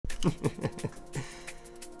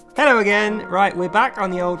Hello again. Right, we're back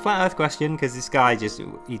on the old flat earth question because this guy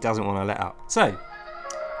he doesn't want to let up. So,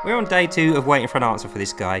 we're on day 2 of waiting for an answer for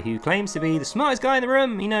this guy who claims to be the smartest guy in the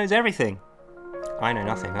room. He knows everything. I know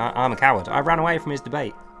nothing. I'm a coward. I ran away from his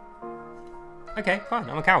debate. Okay, fine.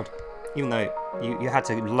 I'm a coward. Even though you had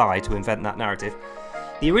to lie to invent that narrative.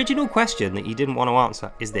 The original question that you didn't want to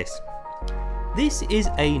answer is this. This is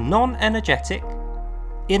a non-energetic,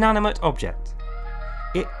 inanimate object.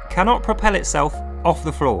 It cannot propel itself off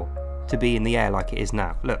the floor to be in the air like it is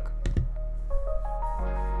now. Look.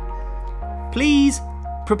 Please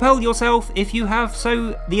propel yourself if you have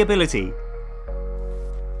so the ability.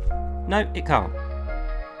 No, it can't.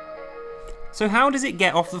 So how does it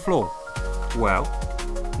get off the floor? Well,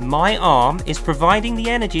 my arm is providing the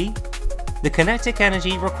energy, the kinetic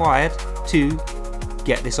energy required to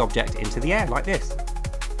get this object into the air like this.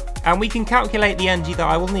 And we can calculate the energy that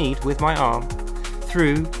I will need with my arm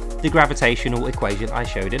through the gravitational equation I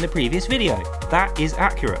showed in the previous video. That is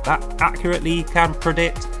accurate. That accurately can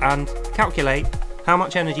predict and calculate how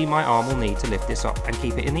much energy my arm will need to lift this up and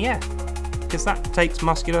keep it in the air. Because that takes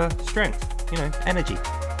muscular strength, you know, energy.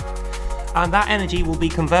 And that energy will be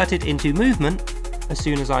converted into movement as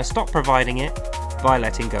soon as I stop providing it by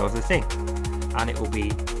letting go of the thing. And it will be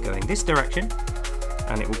going this direction,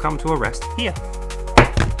 and it will come to a rest here.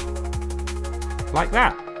 Like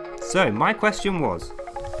that. So my question was,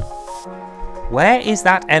 where is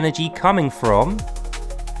that energy coming from?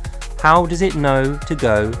 How does it know to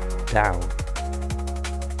go down?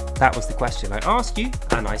 That was the question I asked you,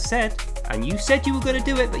 and I said, and you said you were going to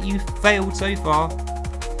do it, but you failed so far.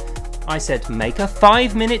 I said, make a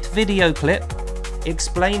 5-minute video clip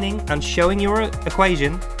explaining and showing your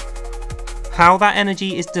equation how that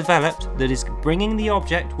energy is developed that is bringing the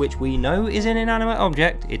object, which we know is an inanimate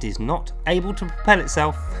object, it is not able to propel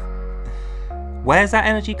itself. Where's that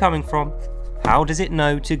energy coming from? How does it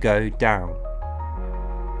know to go down?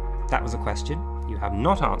 That was a question. You have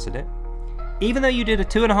not answered it. Even though you did a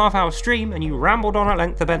 2.5-hour stream and you rambled on at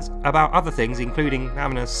length about other things, including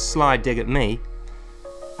having a sly dig at me,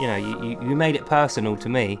 you know, you made it personal to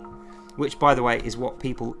me, which, by the way, is what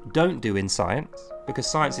people don't do in science, because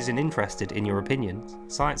science isn't interested in your opinions.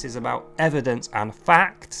 Science is about evidence and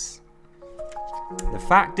facts. The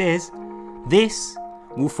fact is, this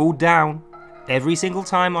will fall down every single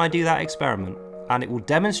time I do that experiment, and it will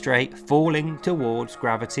demonstrate falling towards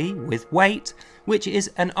gravity with weight, which is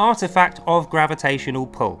an artifact of gravitational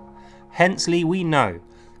pull. Hensely, we know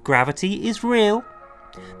gravity is real.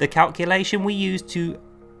 The calculation we use to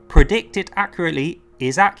predict it accurately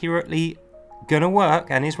is accurately gonna work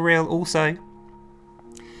and is real also.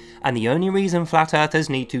 And the only reason flat earthers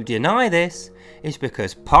need to deny this is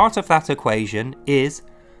because part of that equation is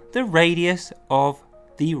the radius of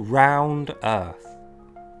the round Earth.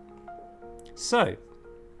 So,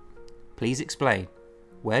 please explain,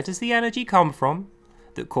 where does the energy come from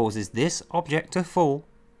that causes this object to fall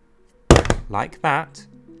like that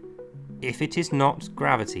if it is not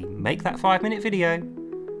gravity? Make that 5-minute video,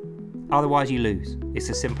 otherwise you lose.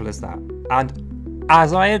 It's as simple as that. And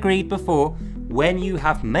as I agreed before, when you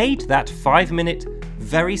have made that 5-minute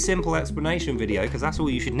very simple explanation video, because that's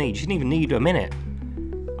all you should need, you shouldn't even need a minute,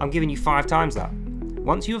 I'm giving you 5 times that.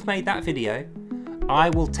 Once you have made that video, I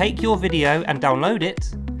will take your video and download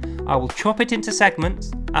it, I will chop it into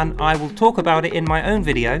segments, and I will talk about it in my own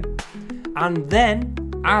video, and then,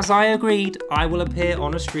 as I agreed, I will appear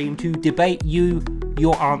on a stream to debate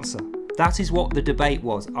your answer. That is what the debate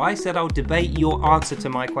was. I said I'll debate your answer to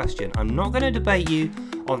my question. I'm not going to debate you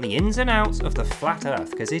on the ins and outs of the flat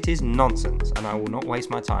earth, because it is nonsense, and I will not waste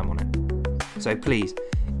my time on it. So please,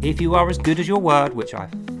 if you are as good as your word, which I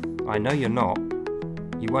know you're not,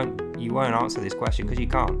 you won't answer this question because you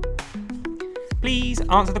can't. Please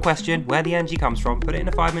answer the question where the energy comes from, put it in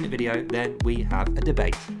a 5-minute video, then we have a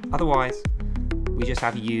debate. Otherwise, we just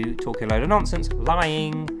have you talking a load of nonsense,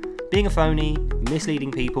 lying, being a phony,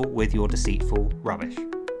 misleading people with your deceitful rubbish.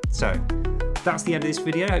 So, that's the end of this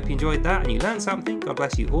video. I hope you enjoyed that and you learned something. God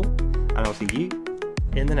bless you all, and I'll see you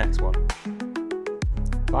in the next one.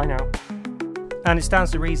 Bye now. And it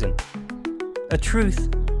stands to reason. A truth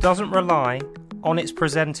doesn't rely on its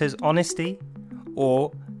presenter's honesty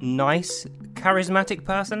or nice, charismatic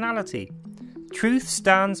personality. Truth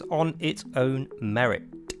stands on its own merit.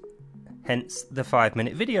 Hence the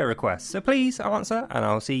 5-minute video request. So please answer, and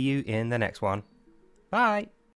I'll see you in the next one. Bye.